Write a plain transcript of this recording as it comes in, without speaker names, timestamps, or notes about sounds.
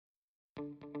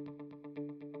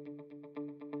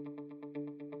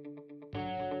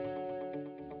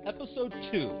Episode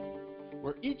 2,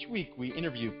 where each week we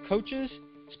interview coaches,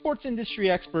 sports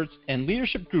industry experts, and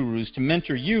leadership gurus to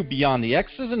mentor you beyond the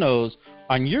X's and O's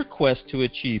on your quest to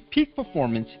achieve peak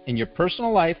performance in your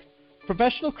personal life,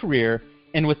 professional career,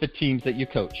 and with the teams that you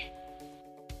coach.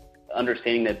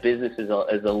 Understanding that business is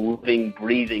a living,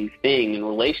 breathing thing, and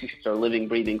relationships are a living,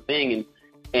 breathing thing,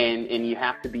 and you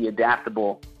have to be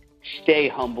adaptable, stay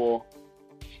humble,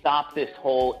 stop this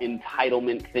whole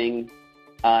entitlement thing.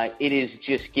 It is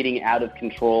just getting out of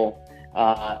control.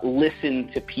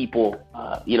 Listen to people.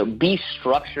 Be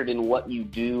structured in what you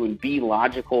do and be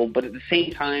logical, but at the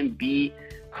same time, be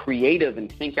creative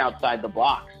and think outside the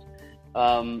box.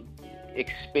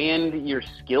 Expand your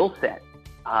skill set.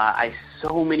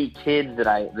 So many kids that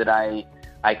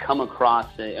I come across,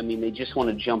 they just want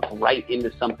to jump right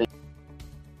into something.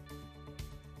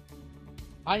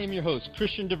 I am your host,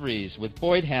 Christian DeVries with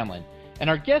Boyd Hamlin, and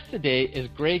our guest today is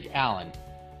Greg Allen.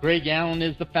 Greg Allen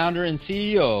is the founder and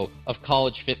CEO of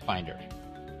College Fit Finder.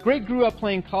 Greg grew up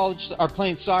playing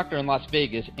soccer in Las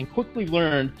Vegas and quickly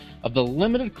learned of the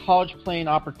limited college playing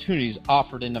opportunities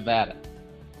offered in Nevada.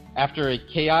 After a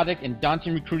chaotic and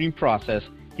daunting recruiting process,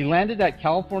 he landed at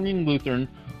California Lutheran,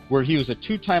 where he was a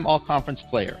two-time all-conference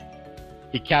player.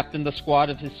 He captained the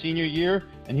squad of his senior year,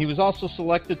 and he was also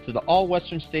selected to the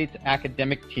All-Western States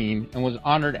academic team and was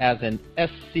honored as an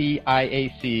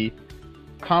SCIAC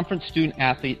Conference Student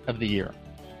Athlete of the Year.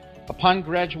 Upon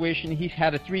graduation, he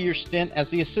had a 3-year stint as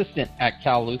the assistant at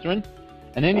Cal Lutheran,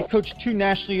 and then he coached 2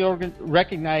 nationally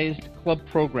recognized club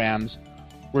programs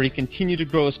where he continued to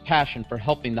grow his passion for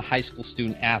helping the high school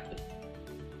student athlete.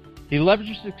 He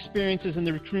leveraged his experiences in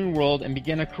the recruiting world and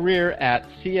began a career at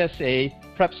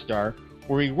CSA PrepStar,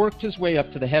 where he worked his way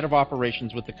up to the head of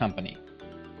operations with the company.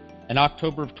 In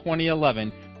October of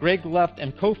 2011, Greg left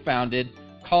and co-founded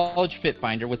College Fit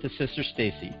Finder with his sister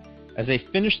Stacy, as they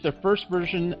finished their first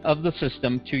version of the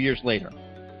system 2 years later.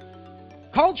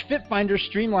 College Fit Finder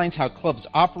streamlines how clubs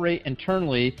operate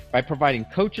internally by providing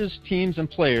coaches, teams, and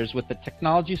players with the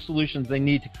technology solutions they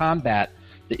need to combat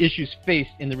the issues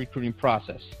faced in the recruiting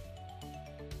process.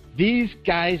 These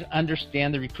guys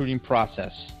understand the recruiting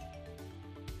process.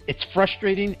 It's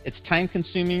frustrating, it's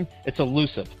time-consuming, it's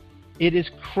elusive. It is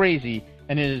crazy,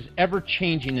 and it is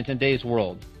ever-changing in today's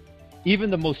world.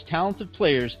 Even the most talented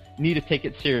players need to take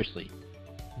it seriously.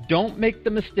 Don't make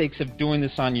the mistakes of doing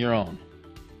this on your own.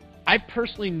 I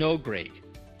personally know Greg.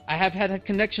 I have had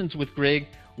connections with Greg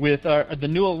with the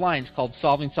new alliance called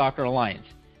Solving Soccer Alliance,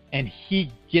 and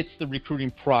he gets the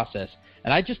recruiting process.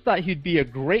 And I just thought he'd be a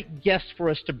great guest for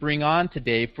us to bring on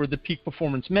today for the Peak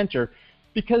Performance Mentor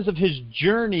because of his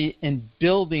journey in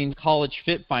building College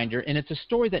Fit Finder, and it's a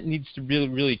story that needs to be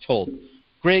really told.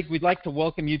 Greg, we'd like to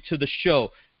welcome you to the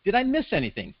show. Did I miss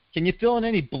anything? Can you fill in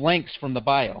any blanks from the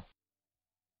bio?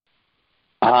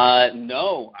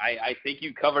 No, I think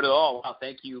you covered it all. Wow,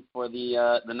 thank you for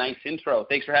the nice intro.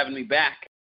 Thanks for having me back.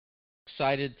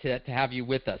 Excited to have you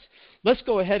with us. Let's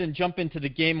go ahead and jump into the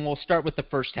game, and we'll start with the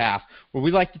first half, where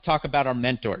we like to talk about our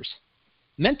mentors.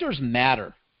 Mentors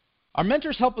matter. Our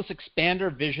mentors help us expand our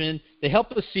vision. They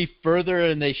help us see further,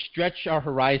 and they stretch our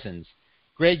horizons.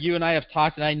 Greg, you and I have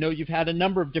talked, and I know you've had a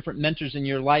number of different mentors in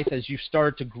your life as you've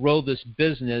started to grow this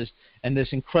business and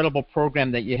this incredible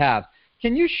program that you have.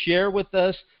 Can you share with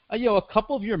us a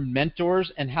couple of your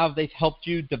mentors and how they've helped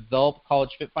you develop College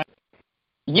Fit Finder?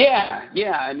 Yeah.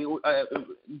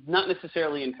 Not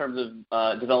necessarily in terms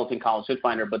of developing College Fit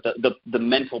Finder, but the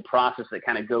mental process that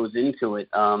kind of goes into it.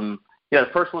 The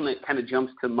first one that kind of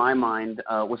jumps to my mind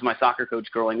was my soccer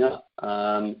coach growing up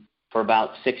for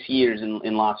about 6 years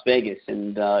in Las Vegas,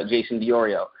 and Jason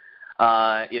Diorio.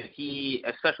 He,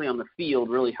 especially on the field,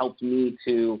 really helped me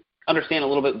to understand a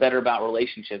little bit better about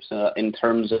relationships in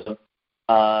terms of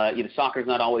soccer is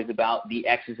not always about the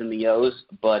X's and the O's,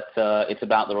 but it's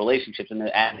about the relationships. And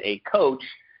as a coach,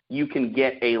 you can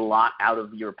get a lot out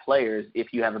of your players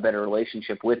if you have a better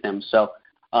relationship with them. So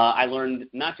I learned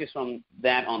not just from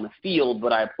that on the field,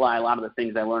 but I apply a lot of the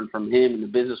things I learned from him in the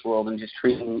business world and just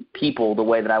treating people the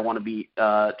way that I want to be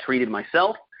treated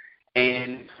myself,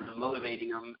 and sort of motivating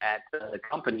them at the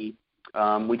company.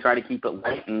 We try to keep it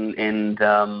light and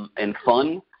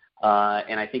fun.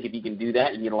 And I think if you can do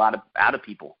that, you get a lot out of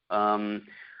people.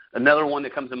 Another one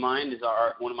that comes to mind is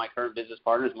one of my current business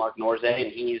partners, Mark Norze, and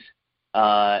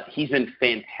he's been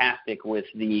fantastic with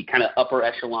the kind of upper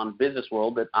echelon business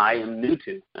world that I am new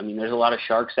to. I mean, there's a lot of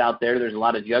sharks out there. There's a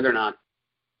lot of juggernauts.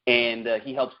 And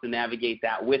he helps to navigate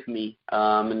that with me.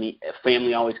 And the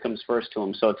family always comes first to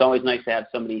him. So it's always nice to have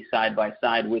somebody side by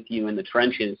side with you in the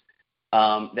trenches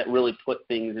that really put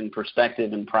things in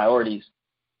perspective and priorities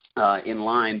in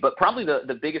line. But probably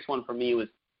the biggest one for me was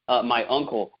my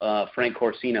uncle, Frank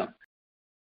Corsino.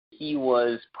 He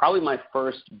was probably my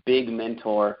first big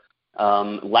mentor,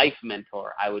 life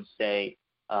mentor, I would say.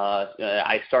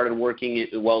 I started working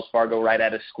at Wells Fargo right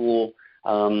out of school.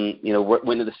 Went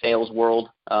into the sales world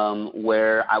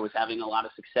where I was having a lot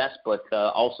of success, but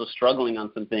also struggling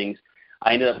on some things.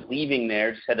 I ended up leaving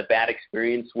there, just had a bad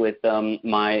experience with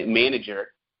my manager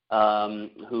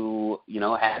who,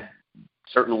 had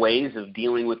certain ways of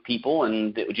dealing with people,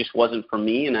 and it just wasn't for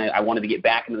me, and I wanted to get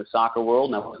back into the soccer world,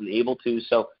 and I wasn't able to,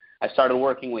 so I started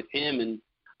working with him, and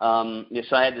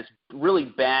so I had this really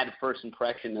bad first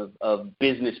impression of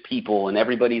business people, and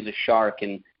everybody's a shark,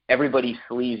 and everybody's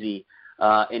sleazy,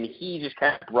 and he just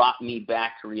kind of brought me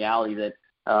back to reality that,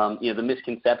 the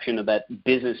misconception of that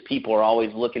business people are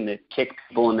always looking to kick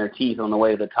people in their teeth on the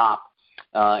way to the top,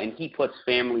 and he puts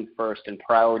family first and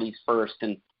priorities first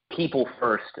and people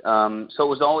first.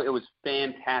 So it was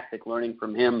fantastic learning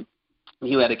from him.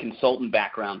 He had a consultant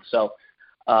background, so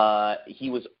he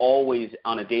was always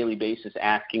on a daily basis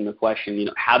asking the question,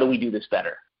 how do we do this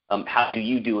better? How do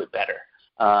you do it better?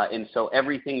 And so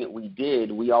everything that we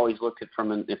did, we always looked at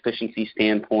from an efficiency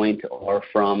standpoint or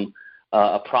from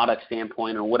a product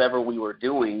standpoint or whatever we were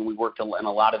doing. We worked in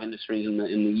a lot of industries in the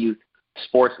youth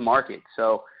sports market.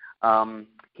 So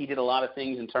he did a lot of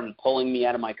things in terms of pulling me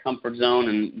out of my comfort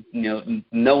zone and,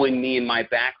 knowing me and my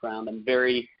background. I'm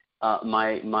very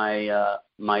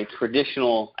my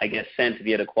traditional, I guess, sense, if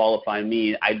you had to qualify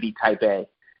me, I'd be type A.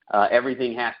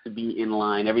 Everything has to be in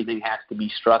line. Everything has to be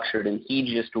structured. And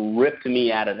he just ripped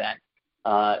me out of that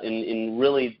in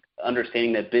really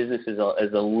understanding that business is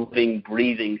a living,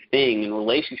 breathing thing, and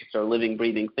relationships are a living,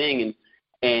 breathing thing.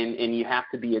 And you have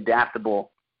to be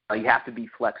adaptable. You have to be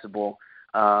flexible.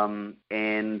 And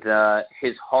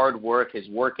his hard work, his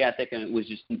work ethic, and it was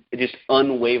just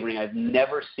unwavering. I've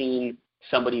never seen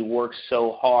somebody work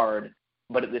so hard,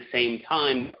 but at the same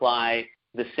time apply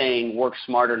the saying, work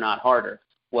smarter, not harder.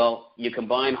 Well, you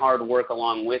combine hard work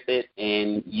along with it,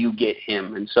 and you get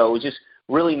him. And so it was just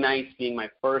really nice being my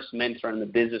first mentor in the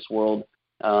business world,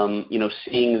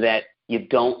 seeing that you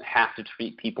don't have to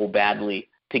treat people badly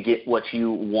to get what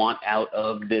you want out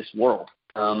of this world.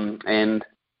 And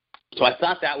so I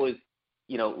thought that was,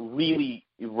 really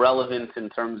relevant in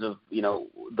terms of,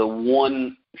 the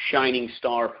one shining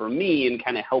star for me and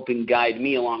kind of helping guide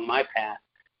me along my path.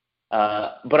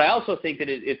 But I also think that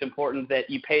it's important that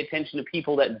you pay attention to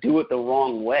people that do it the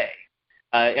wrong way.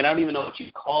 And I don't even know what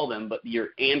you call them, but your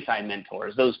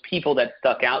anti-mentors, those people that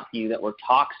stuck out to you that were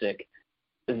toxic,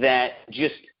 that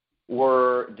just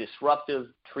were disruptive,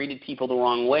 treated people the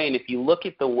wrong way. And if you look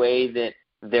at the way that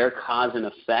their cause and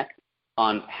effect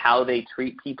on how they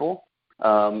treat people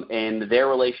and their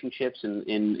relationships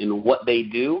and what they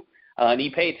do, and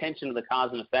you pay attention to the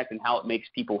cause and effect and how it makes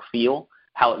people feel,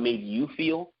 how it made you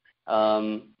feel,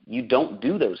 you don't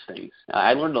do those things.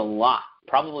 I learned a lot.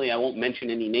 Probably I won't mention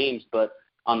any names, but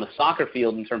on the soccer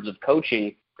field in terms of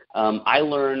coaching, I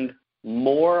learned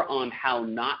more on how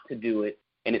not to do it,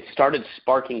 and it started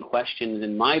sparking questions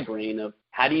in my brain of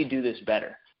how do you do this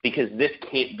better? Because this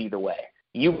can't be the way.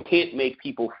 You can't make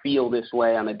people feel this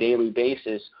way on a daily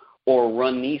basis or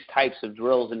run these types of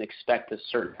drills and expect a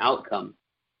certain outcome.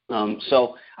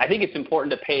 So I think it's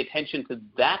important to pay attention to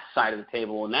that side of the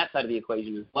table and that side of the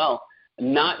equation as well,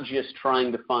 not just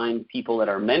trying to find people that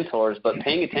are mentors, but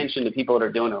paying attention to people that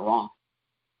are doing it wrong.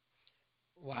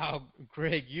 Wow,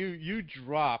 Greg, you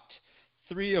dropped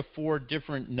 3 or 4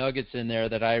 different nuggets in there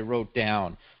that I wrote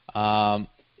down.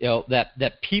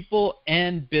 That people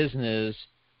and business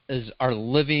are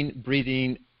living,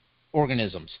 breathing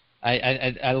organisms.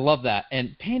 I love that.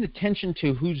 And paying attention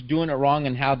to who's doing it wrong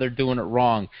and how they're doing it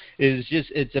wrong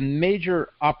it's a major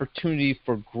opportunity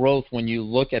for growth when you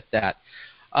look at that.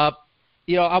 I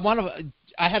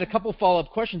had a couple follow-up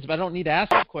questions, but I don't need to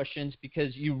ask the questions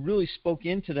because you really spoke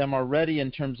into them already in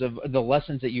terms of the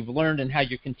lessons that you've learned and how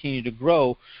you continue to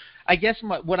grow. I guess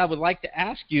what I would like to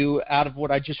ask you out of what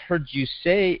I just heard you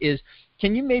say is,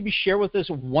 can you maybe share with us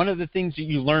one of the things that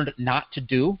you learned not to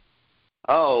do?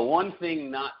 Oh, one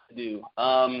thing not to do.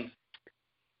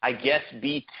 I guess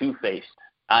be two-faced.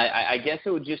 I guess it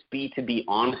would just be to be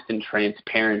honest and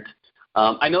transparent.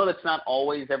 I know that's not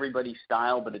always everybody's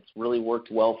style, but it's really worked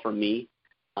well for me.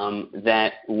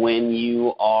 That when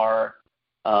you are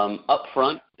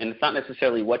upfront, and it's not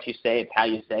necessarily what you say, it's how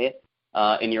you say it,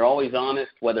 and you're always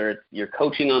honest, whether you're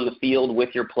coaching on the field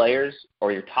with your players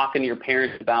or you're talking to your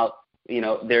parents about,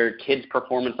 their kids'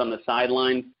 performance on the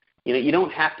sideline. You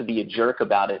don't have to be a jerk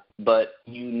about it, but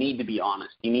you need to be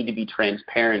honest. You need to be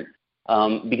transparent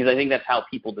because I think that's how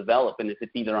people develop. And if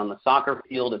it's either on the soccer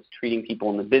field, it's treating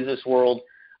people in the business world,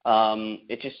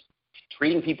 it just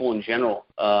treating people in general,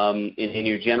 in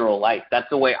your general life. That's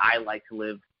the way I like to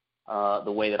live,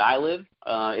 the way that I live.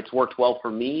 It's worked well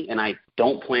for me, and I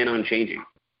don't plan on changing.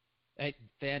 Hey,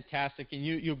 fantastic.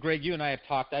 And Greg, you and I have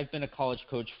talked. I've been a college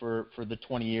coach for the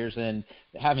 20 years and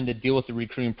having to deal with the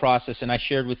recruiting process. And I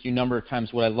shared with you a number of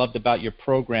times what I loved about your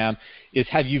program is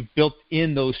have you built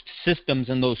in those systems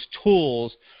and those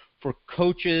tools for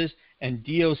coaches and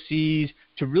DOCs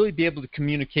to really be able to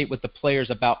communicate with the players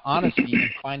about honesty and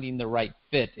finding the right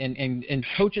fit. And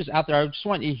coaches out there, I just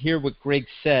want you to hear what Greg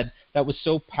said that was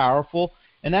so powerful,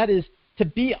 and that is to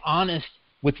be honest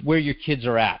with where your kids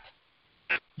are at.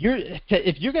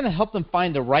 If you're going to help them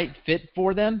find the right fit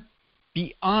for them,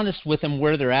 be honest with them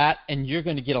where they're at, and you're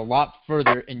going to get a lot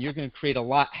further, and you're going to create a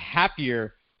lot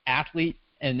happier athlete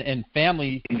and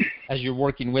family as you're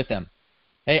working with them.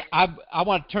 Hey, I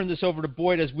want to turn this over to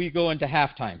Boyd as we go into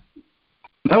halftime.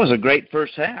 That was a great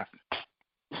first half.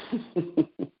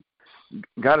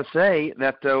 Got to say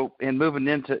that, though, in moving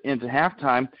into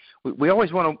halftime, we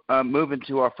always want to move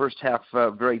into our first half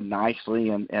very nicely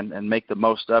and make the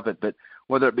most of it. But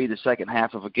whether it be the second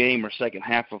half of a game or second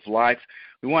half of life,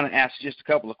 we want to ask just a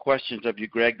couple of questions of you,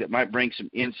 Greg, that might bring some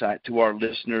insight to our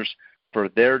listeners for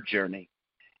their journey.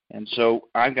 And so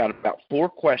I've got about 4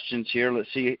 questions here.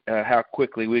 Let's see how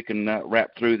quickly we can wrap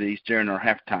through these during our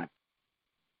halftime.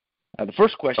 The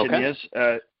first question is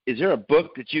there a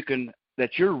book that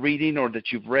you're reading or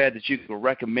that you've read that you can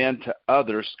recommend to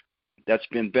others that's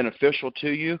been beneficial to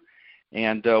you,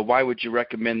 and why would you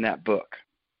recommend that book?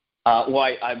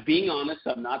 Being honest,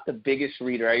 I'm not the biggest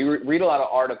reader. I read a lot of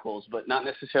articles, but not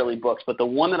necessarily books. But the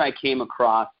one that I came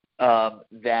across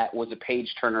that was a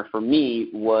page-turner for me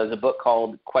was a book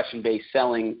called Question-Based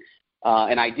Selling,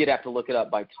 and I did have to look it up,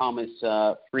 by Thomas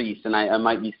Friess, and I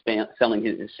might be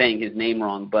saying his name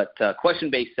wrong, but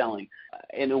Question-Based Selling.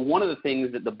 And one of the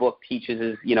things that the book teaches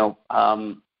is,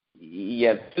 you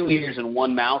have 2 ears and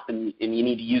 1 mouth, and you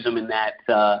need to use them in that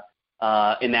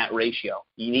ratio.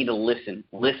 You need to listen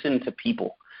to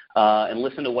people, and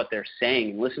listen to what they're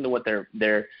saying, listen to what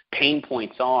their pain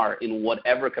points are in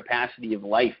whatever capacity of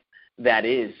life that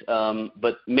is.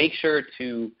 But make sure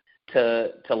to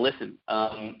listen.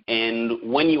 And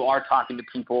when you are talking to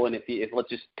people, and if let's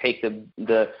just take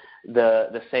the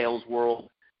sales world,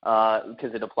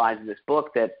 because it applies to this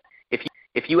book, that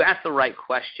if you ask the right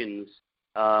questions,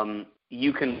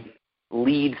 you can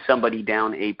lead somebody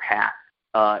down a path,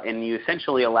 and you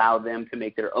essentially allow them to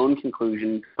make their own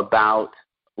conclusions about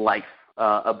life,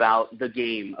 about the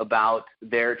game, about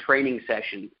their training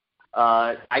session.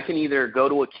 I can either go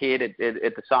to a kid at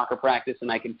the soccer practice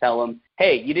and I can tell him,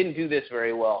 hey, you didn't do this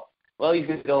very well. Well, he's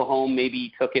going to go home. Maybe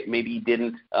he took it, maybe he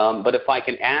didn't. But if I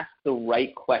can ask the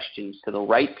right questions to the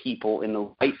right people in the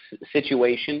right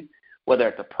situation, whether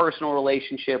it's a personal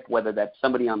relationship, whether that's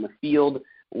somebody on the field,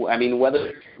 whether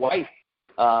it's your wife,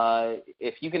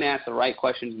 if you can ask the right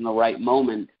questions in the right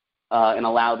moment and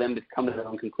allow them to come to their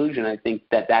own conclusion, I think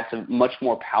that's a much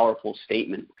more powerful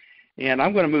statement. And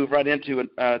I'm going to move right into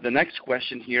the next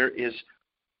question here is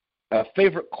a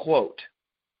favorite quote.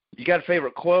 You got a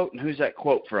favorite quote, and who's that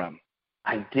quote from?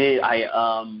 I did.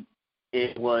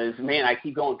 It was, I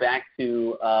keep going back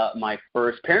to my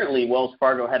first. Apparently, Wells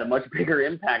Fargo had a much bigger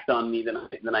impact on me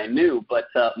than I knew. But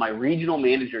my regional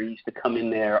manager used to come in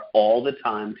there all the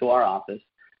time to our office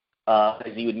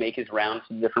as he would make his rounds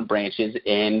to different branches,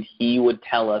 and he would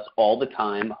tell us all the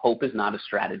time, hope is not a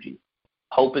strategy.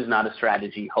 Hope is not a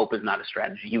strategy. Hope is not a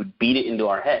strategy. He would beat it into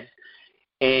our heads.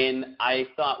 And I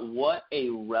thought, what a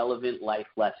relevant life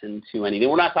lesson to anything.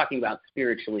 We're not talking about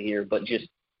spiritually here, but just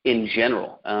in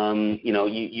general.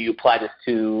 You apply this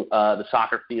to the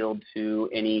soccer field, to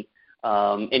any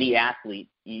athlete.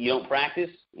 You don't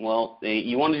practice? Well,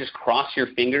 you want to just cross your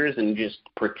fingers and just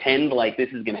pretend like this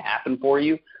is going to happen for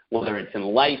you, whether it's in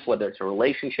life, whether it's a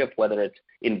relationship, whether it's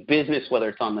in business, whether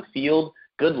it's on the field.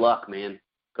 Good luck, man.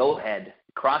 Go ahead.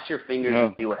 Cross your fingers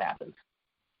and see what happens.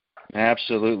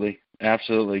 Absolutely.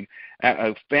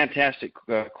 A fantastic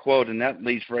quote, and that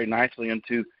leads very nicely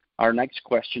into our next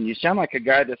question. You sound like a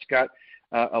guy that's got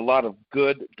a lot of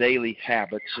good daily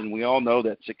habits, and we all know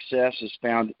that success is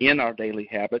found in our daily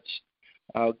habits.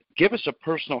 Give us a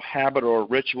personal habit or a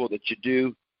ritual that you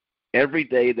do every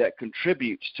day that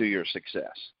contributes to your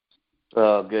success.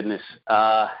 Oh, goodness.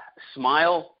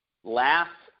 Smile, laugh.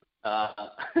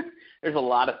 There's a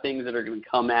lot of things that are going to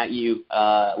come at you,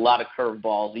 a lot of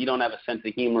curveballs. You don't have a sense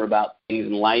of humor about things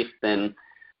in life, then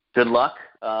good luck.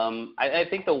 I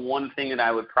think the one thing that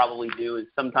I would probably do is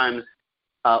sometimes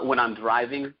when I'm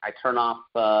driving, I turn off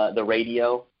the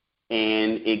radio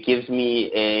and it gives me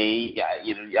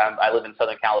I live in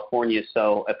Southern California,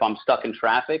 so if I'm stuck in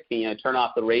traffic, I turn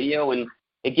off the radio, and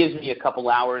it gives me a couple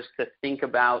hours to think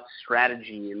about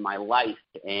strategy in my life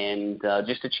and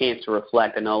just a chance to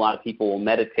reflect. I know a lot of people will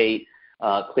meditate,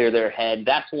 clear their head.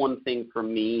 That's one thing for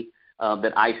me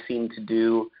that I seem to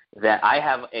do, that I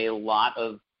have a lot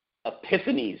of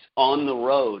epiphanies on the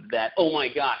road that, oh my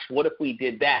gosh, what if we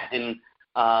did that? And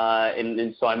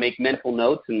so I make mental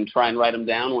notes and try and write them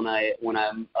down when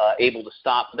I'm able to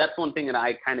stop. That's one thing that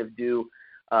I kind of do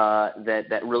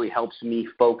that really helps me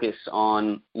focus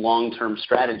on long-term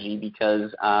strategy,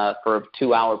 because for a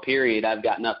 2-hour period I've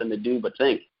got nothing to do but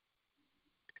think.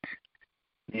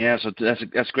 Yeah, so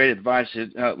that's great advice.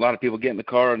 A lot of people get in the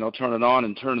car and they'll turn it on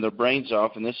and turn their brains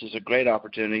off, and this is a great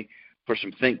opportunity for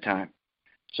some think time.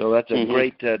 So that's a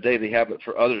great daily habit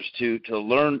for others to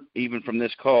learn, even from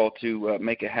this call, to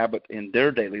make a habit in their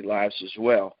daily lives as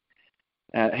well.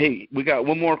 Hey, we got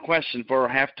one more question for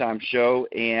our halftime show,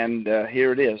 and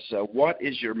here it is. What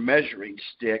is your measuring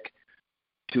stick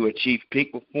to achieve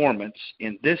peak performance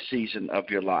in this season of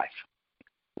your life?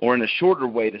 Or in a shorter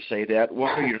way to say that,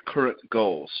 what are your current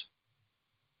goals?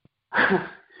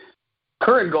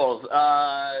 Current goals?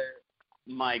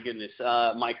 My goodness.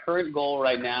 My current goal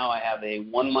right now, I have a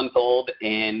 1-month-old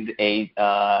and a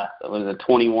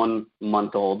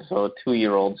 21-month-old, so a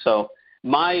 2-year-old. So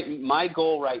my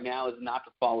goal right now is not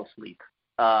to fall asleep.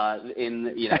 That's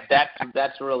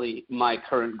really my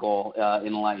current goal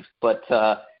in life. But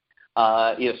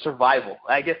survival.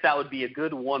 I guess that would be a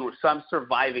good one. So I'm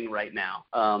surviving right now.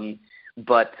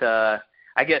 But I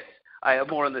guess I am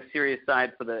more on the serious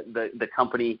side for the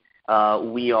company.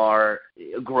 We are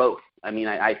growth. I mean,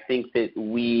 I think that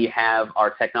we have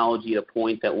our technology at a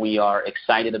point that we are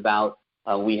excited about.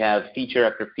 We have feature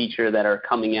after feature that are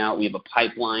coming out. We have a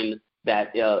pipeline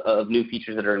of new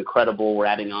features that are incredible. We're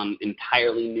adding on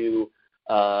entirely new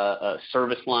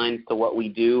service lines to what we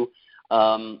do.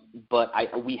 But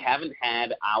we haven't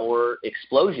had our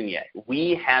explosion yet.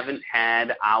 We haven't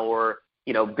had our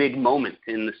big moment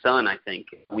in the sun. I think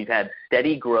we've had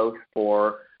steady growth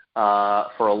for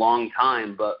a long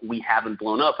time, but we haven't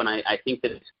blown up. And I think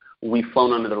that we've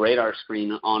flown under the radar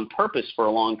screen on purpose for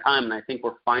a long time, and I think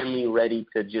we're finally ready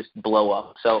to just blow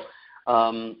up. So,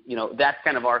 that's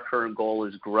kind of our current goal,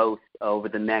 is growth over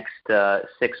the next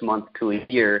 6 months to a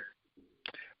year.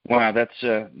 Wow, that's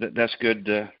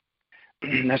good.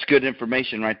 That's good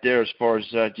information right there, as far as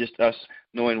just us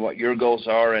knowing what your goals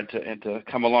are, and to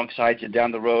come alongside you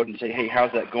down the road and say, hey,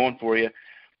 how's that going for you?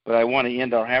 But I want to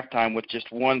end our halftime with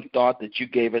just one thought that you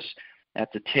gave us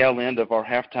at the tail end of our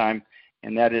halftime,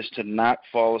 and that is to not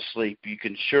fall asleep. You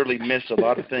can surely miss a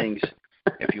lot of things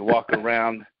if you walk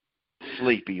around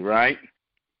sleepy, right?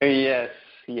 Yes.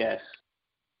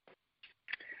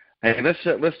 Hey,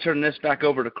 let's turn this back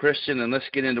over to Christian, and let's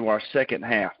get into our second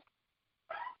half.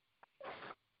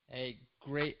 A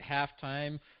great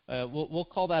halftime. We'll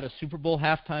call that a Super Bowl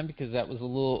halftime, because that was a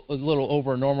little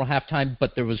over a normal halftime,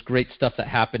 but there was great stuff that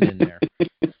happened in there.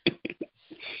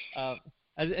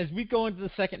 As we go into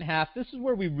the second half, this is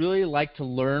where we really like to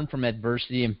learn from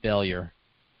adversity and failure.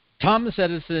 Thomas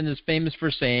Edison is famous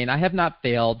for saying, "I have not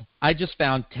failed. I just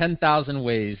found 10,000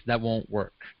 ways that won't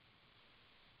work."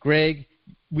 Greg,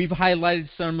 we've highlighted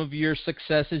some of your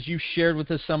successes. You shared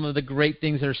with us some of the great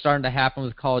things that are starting to happen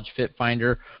with College Fit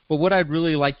Finder. But what I'd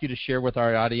really like you to share with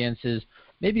our audience is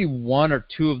maybe 1 or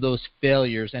 2 of those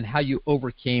failures and how you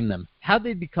overcame them. How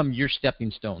they become your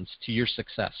stepping stones to your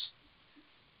success.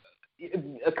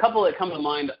 A couple that come to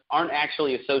mind aren't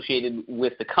actually associated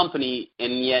with the company,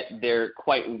 and yet they're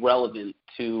quite relevant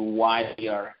to why we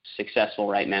are successful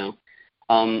right now.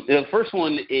 The first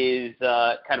one is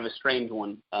kind of a strange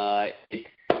one.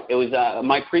 It was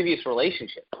my previous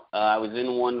relationship. I was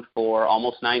in one for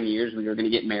almost 9 years. We were going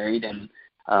to get married, and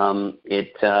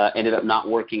it ended up not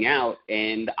working out,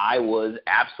 and I was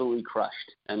absolutely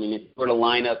crushed. I mean, if you were to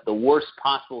line up the worst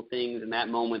possible things in that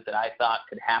moment that I thought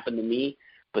could happen to me,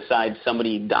 besides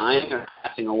somebody dying or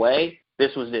passing away,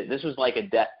 this was it. This was like a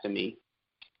death to me.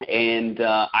 And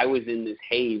I was in this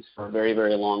haze for a very,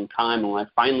 very long time. And when I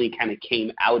finally kind of came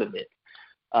out of it,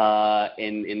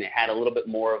 and it had a little bit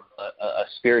more of a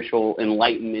spiritual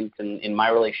enlightenment in my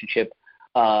relationship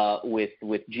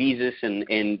with Jesus, and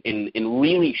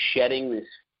really shedding this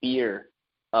fear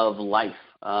of life.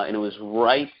 And it was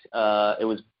it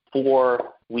was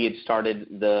before we had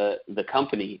started the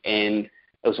company. And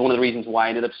it was one of the reasons why I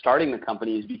ended up starting the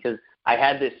company, is because I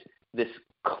had this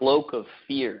cloak of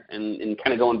fear, and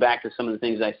kind of going back to some of the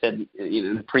things I said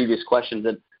in the previous questions,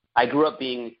 that I grew up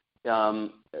being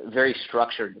very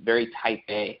structured, very type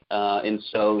A, and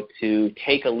so to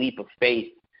take a leap of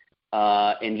faith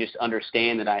and just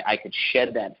understand that I could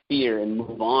shed that fear and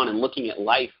move on, and looking at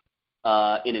life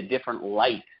in a different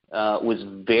light was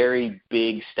very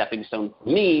big stepping stone for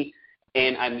me.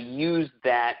 And I've used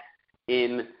that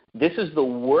in, this is the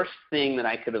worst thing that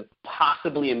I could have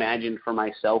possibly imagined for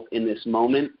myself in this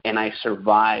moment, and I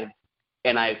survived.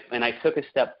 And I took a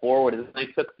step forward, and I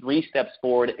took 3 steps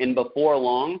forward, and before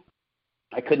long,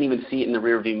 I couldn't even see it in the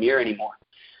rearview mirror anymore.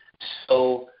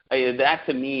 So that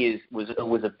to me was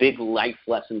a big life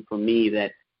lesson for me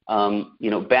that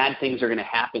bad things are going to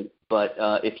happen, but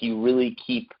if you really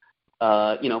keep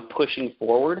pushing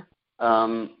forward,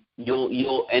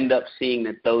 you'll end up seeing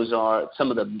that those are some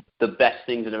of the best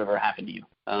things that have ever happened to you.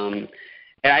 And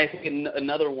I think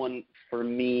another one for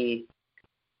me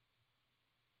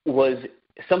was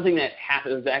something that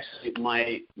happened. It was actually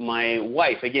my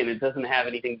wife. Again, it doesn't have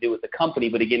anything to do with the company,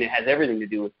 but again, it has everything to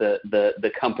do with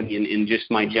the company and just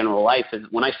my general life. And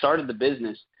when I started the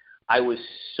business, I was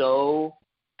so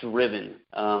driven.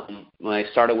 When I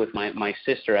started with my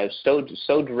sister, I was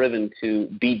so driven to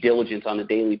be diligent on a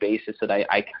daily basis that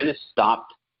I kind of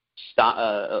stopped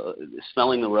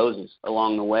smelling the roses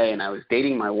along the way. And I was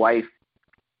dating my wife,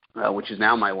 which is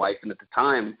now my wife, and at the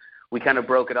time we kind of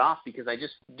broke it off because I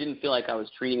just didn't feel like I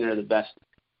was treating her the best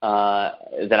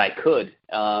that I could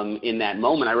in that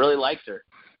moment. I really liked her,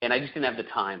 and I just didn't have the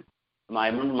time. I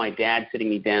remember my dad sitting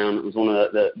me down. It was one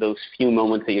of those few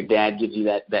moments that your dad gives you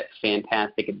that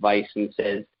fantastic advice and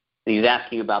says, and he's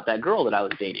asking about that girl that I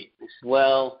was dating. I said,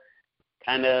 well,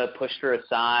 kind of pushed her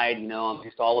aside. I'm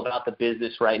just all about the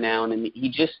business right now. And then he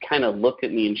just kind of looked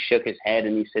at me and shook his head,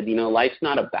 and he said, life's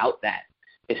not about that.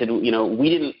 He said,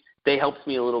 they helped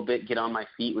me a little bit get on my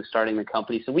feet with starting the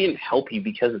company, so we didn't help you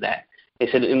because of that. He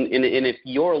said, and if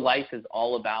your life is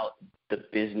all about the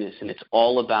business and it's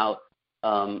all about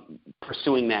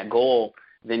pursuing that goal,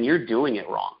 then you're doing it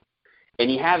wrong.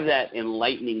 And you have that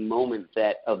enlightening moment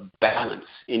of balance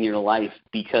in your life,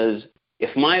 because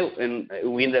and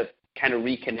we ended up kind of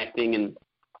reconnecting, and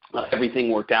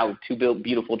everything worked out with 2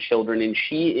 beautiful children, and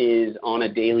she is on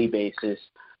a daily basis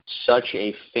such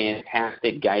a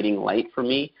fantastic guiding light for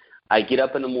me. I get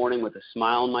up in the morning with a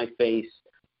smile on my face.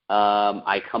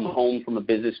 I come home from a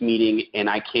business meeting, and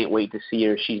I can't wait to see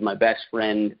her. She's my best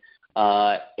friend.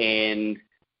 And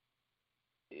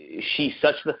she's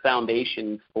such the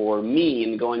foundation for me.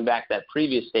 And going back to that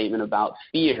previous statement about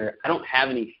fear, I don't have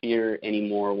any fear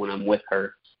anymore when I'm with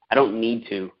her. I don't need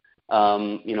to.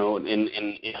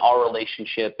 In our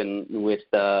relationship and with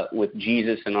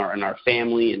Jesus and our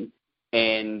family,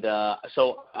 and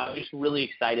so I'm just really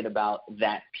excited about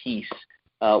that piece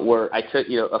where I took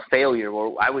a failure,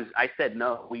 where I said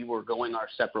no. We were going our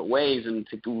separate ways, and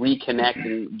to reconnect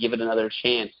and give it another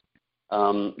chance.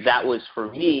 That was, for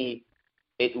me,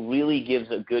 it really gives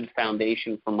a good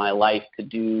foundation for my life to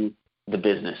do the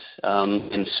business,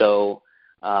 and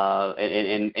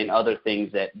other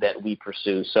things that we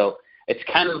pursue. So it's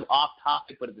kind of off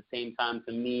topic, but at the same time,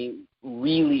 to me,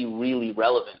 really, really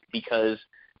relevant, because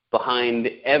behind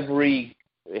every,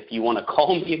 if you want to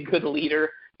call me a good leader,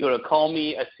 you want to call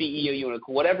me a CEO, you want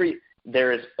to whatever,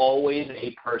 there is always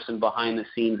a person behind the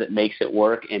scenes that makes it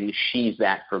work, and she's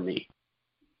that for me.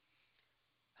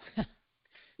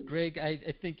 Greg, I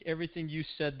think everything you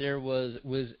said there was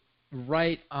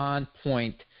right on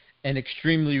point and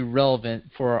extremely relevant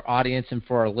for our audience and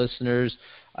for our listeners.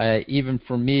 Even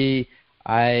for me,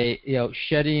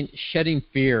 shedding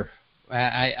fear.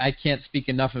 I can't speak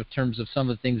enough in terms of some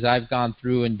of the things I've gone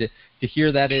through, and to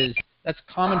hear that's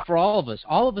common for all of us.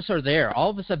 All of us are there.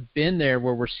 All of us have been there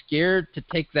where we're scared to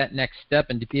take that next step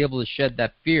and to be able to shed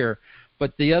that fear.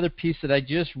 But the other piece that I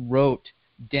just wrote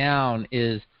down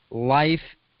is life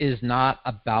is not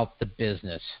about the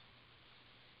business.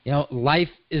 Life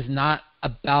is not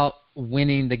about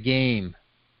winning the game.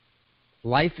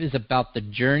 Life is about the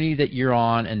journey that you're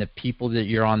on and the people that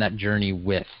you're on that journey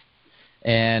with.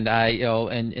 And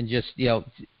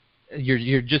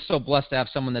you're just so blessed to have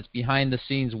someone that's behind the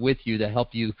scenes with you to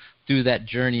help you through that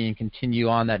journey and continue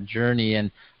on that journey. And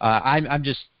I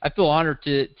feel honored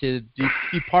to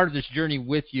be part of this journey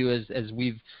with you as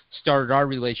we've started our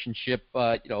relationship.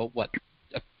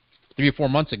 3 or 4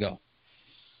 months ago.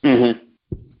 Mm-hmm.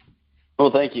 Well,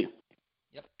 thank you.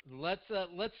 Yep. Let's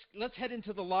head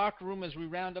into the locker room as we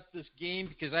round up this game,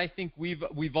 because I think we've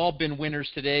all been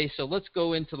winners today. So let's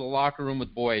go into the locker room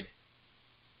with Boyd.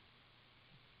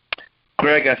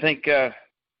 Greg, I think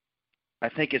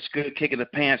it's good kicking the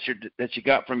pants that you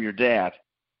got from your dad.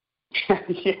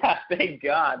 Yeah, thank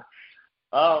God.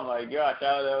 Oh my gosh,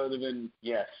 that would have been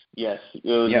yes. It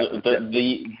was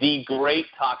the great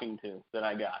talking to that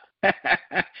I got.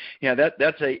 Yeah,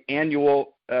 that's a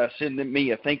annual send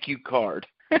me a thank you card.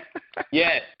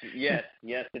 Yes,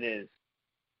 it is.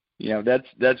 Yeah,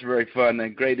 that's very fun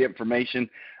and great information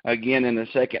again in the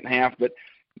second half. But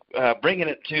bringing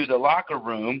it to the locker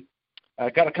room, I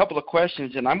got a couple of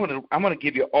questions, and I'm gonna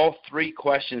give you all three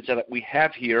questions that we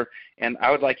have here, and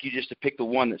I would like you just to pick the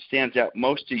one that stands out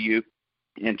most to you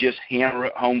and just hammer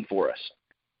it home for us.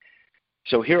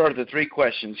 So here are the three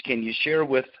questions. Can you share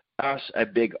with us a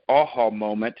big aha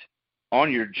moment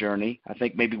on your journey? I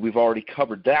think maybe we've already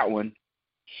covered that one.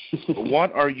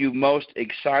 What are you most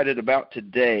excited about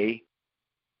today?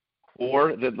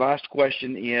 Or the last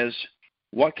question is,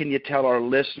 what can you tell our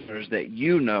listeners that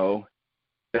you know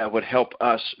that would help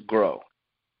us grow?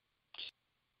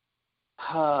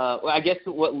 Well, I guess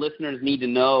what listeners need to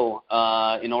know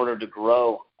in order to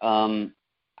grow, to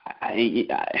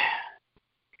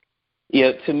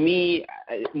me,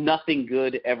 nothing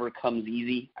good ever comes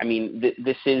easy. I mean,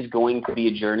 this is going to be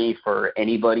a journey for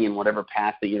anybody in whatever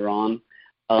path that you're on.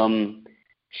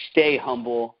 Stay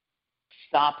humble.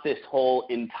 Stop this whole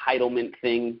entitlement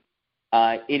thing.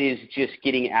 It is just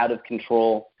getting out of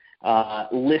control.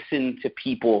 Listen to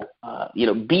people.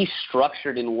 Be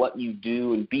structured in what you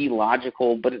do and be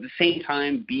logical, but at the same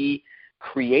time, be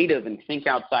creative and think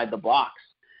outside the box.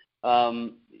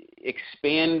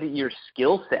 Expand your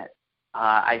skill set.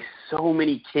 So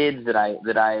many kids that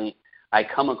I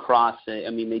come across,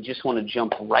 they just want to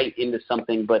jump right into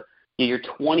something, but your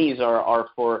 20s are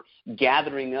for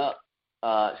gathering up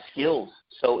skills.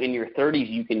 So in your 30s,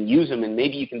 you can use them, and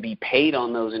maybe you can be paid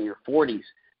on those in your 40s.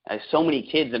 So many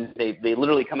kids, and they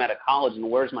literally come out of college, and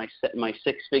where's my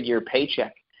six-figure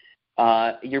paycheck?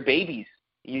 Your babies,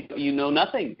 you know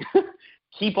nothing.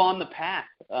 Keep on the path.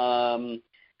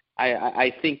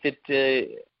 I think that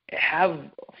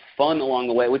have fun along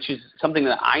the way, which is something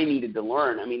that I needed to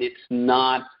learn. I mean, it's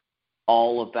not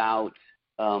all about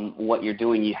what you're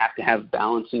doing. You have to have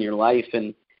balance in your life,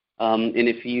 and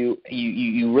if you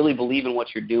really believe in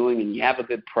what you're doing, and you have a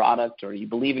good product, or you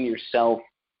believe in yourself,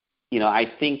 I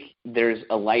think there's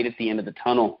a light at the end of the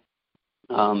tunnel,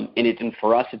 and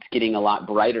for us, it's getting a lot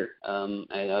brighter.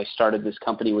 I started this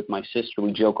company with my sister.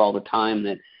 We joke all the time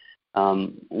that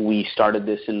we started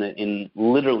this in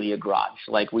literally a garage,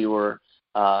 like we were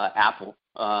Apple.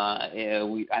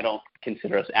 I don't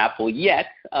consider us Apple yet,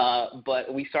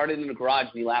 but we started in a garage.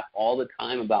 We laugh all the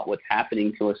time about what's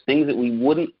happening to us, things that we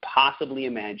wouldn't possibly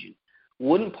imagine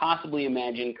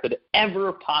could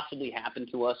ever possibly happen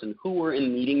to us, and who we're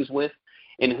in meetings with,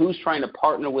 and who's trying to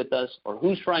partner with us, or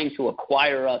who's trying to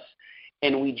acquire us.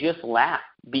 And we just laugh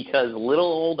because little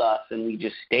old us, and we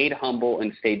just stayed humble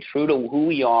and stayed true to who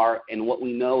we are and what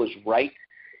we know is right.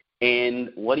 And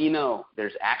what do you know?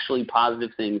 There's actually positive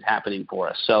things happening for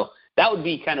us. So that would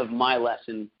be kind of my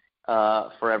lesson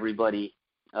for everybody,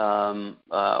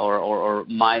 or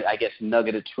my, I guess,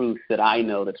 nugget of truth that I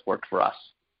know that's worked for us.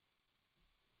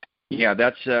 Yeah,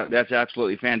 that's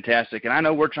absolutely fantastic. And I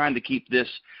know we're trying to keep this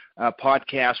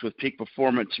podcast with Peak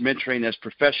Performance Mentoring as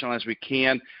professional as we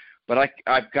can, but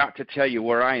I've got to tell you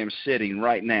where I am sitting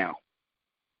right now,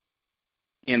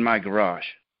 in my garage.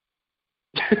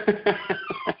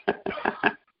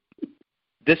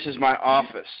 This is my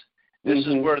office. This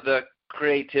is where the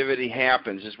creativity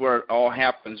happens, is where it all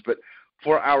happens. But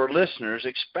for our listeners,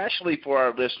 especially for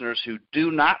our listeners who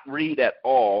do not read at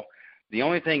all, the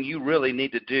only thing you really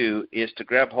need to do is to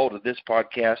grab hold of this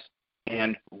podcast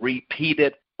and repeat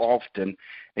it often,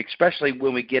 especially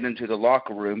when we get into the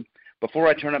locker room. Before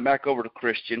I turn it back over to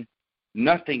Christian,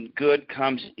 nothing good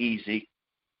comes easy.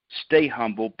 Stay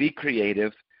humble, be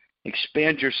creative,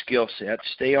 expand your skill set,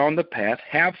 stay on the path,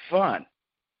 have fun,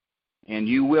 and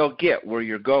you will get where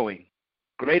you're going.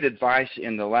 Great advice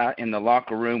in the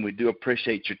locker room. We do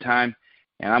appreciate your time,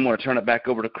 and I'm going to turn it back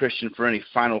over to Christian for any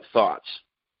final thoughts.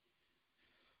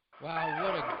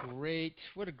 Wow,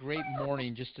 what a great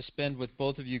morning just to spend with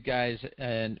both of you guys.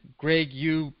 And Greg,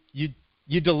 you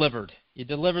delivered. You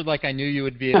delivered like I knew you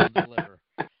would be able to deliver.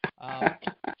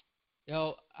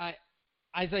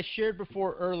 As I shared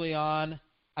before early on,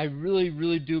 I really,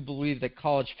 really do believe that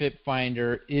College Fit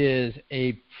Finder is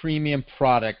a premium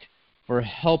product for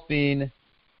helping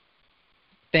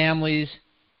families,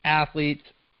 athletes,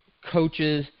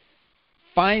 coaches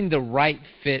find the right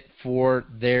fit for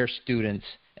their students.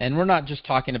 And we're not just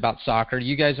talking about soccer.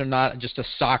 You guys are not just a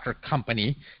soccer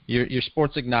company. You're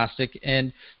sports agnostic.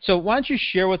 And so why don't you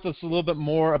share with us a little bit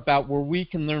more about where we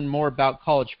can learn more about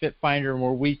College Fit Finder and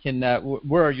where we can,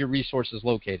 where are your resources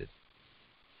located?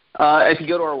 If you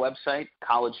go to our website,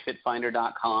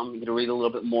 collegefitfinder.com, you can read a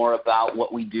little bit more about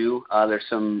what we do. There's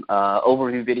some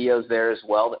overview videos there as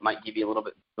well that might give you a little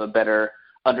bit of a better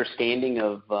understanding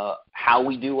of how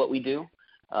we do what we do.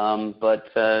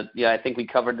 I think we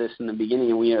covered this in the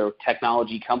beginning. We are a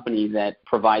technology company that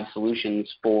provides solutions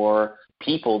for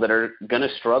people that are going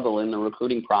to struggle in the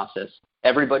recruiting process.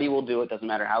 Everybody will do it. Doesn't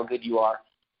matter how good you are.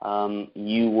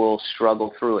 You will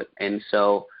struggle through it. And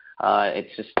so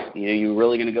it's just, you're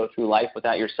really going to go through life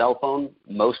without your cell phone?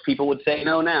 Most people would say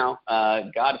no now.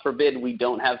 God forbid we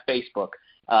don't have Facebook.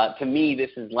 To me,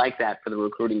 this is like that for the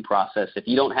recruiting process. If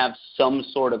you don't have some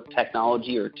sort of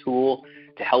technology or tool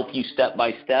to help you step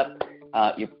by step,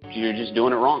 you're just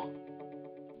doing it wrong.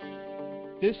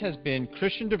 This has been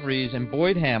Christian DeVries and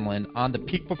Boyd Hamlin on the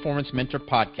Peak Performance Mentor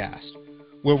Podcast,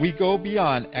 where we go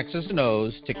beyond X's and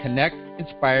O's to connect,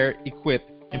 inspire, equip,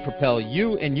 and propel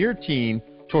you and your team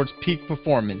towards peak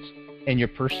performance in your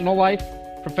personal life,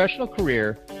 professional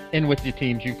career, and with the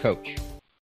teams you coach.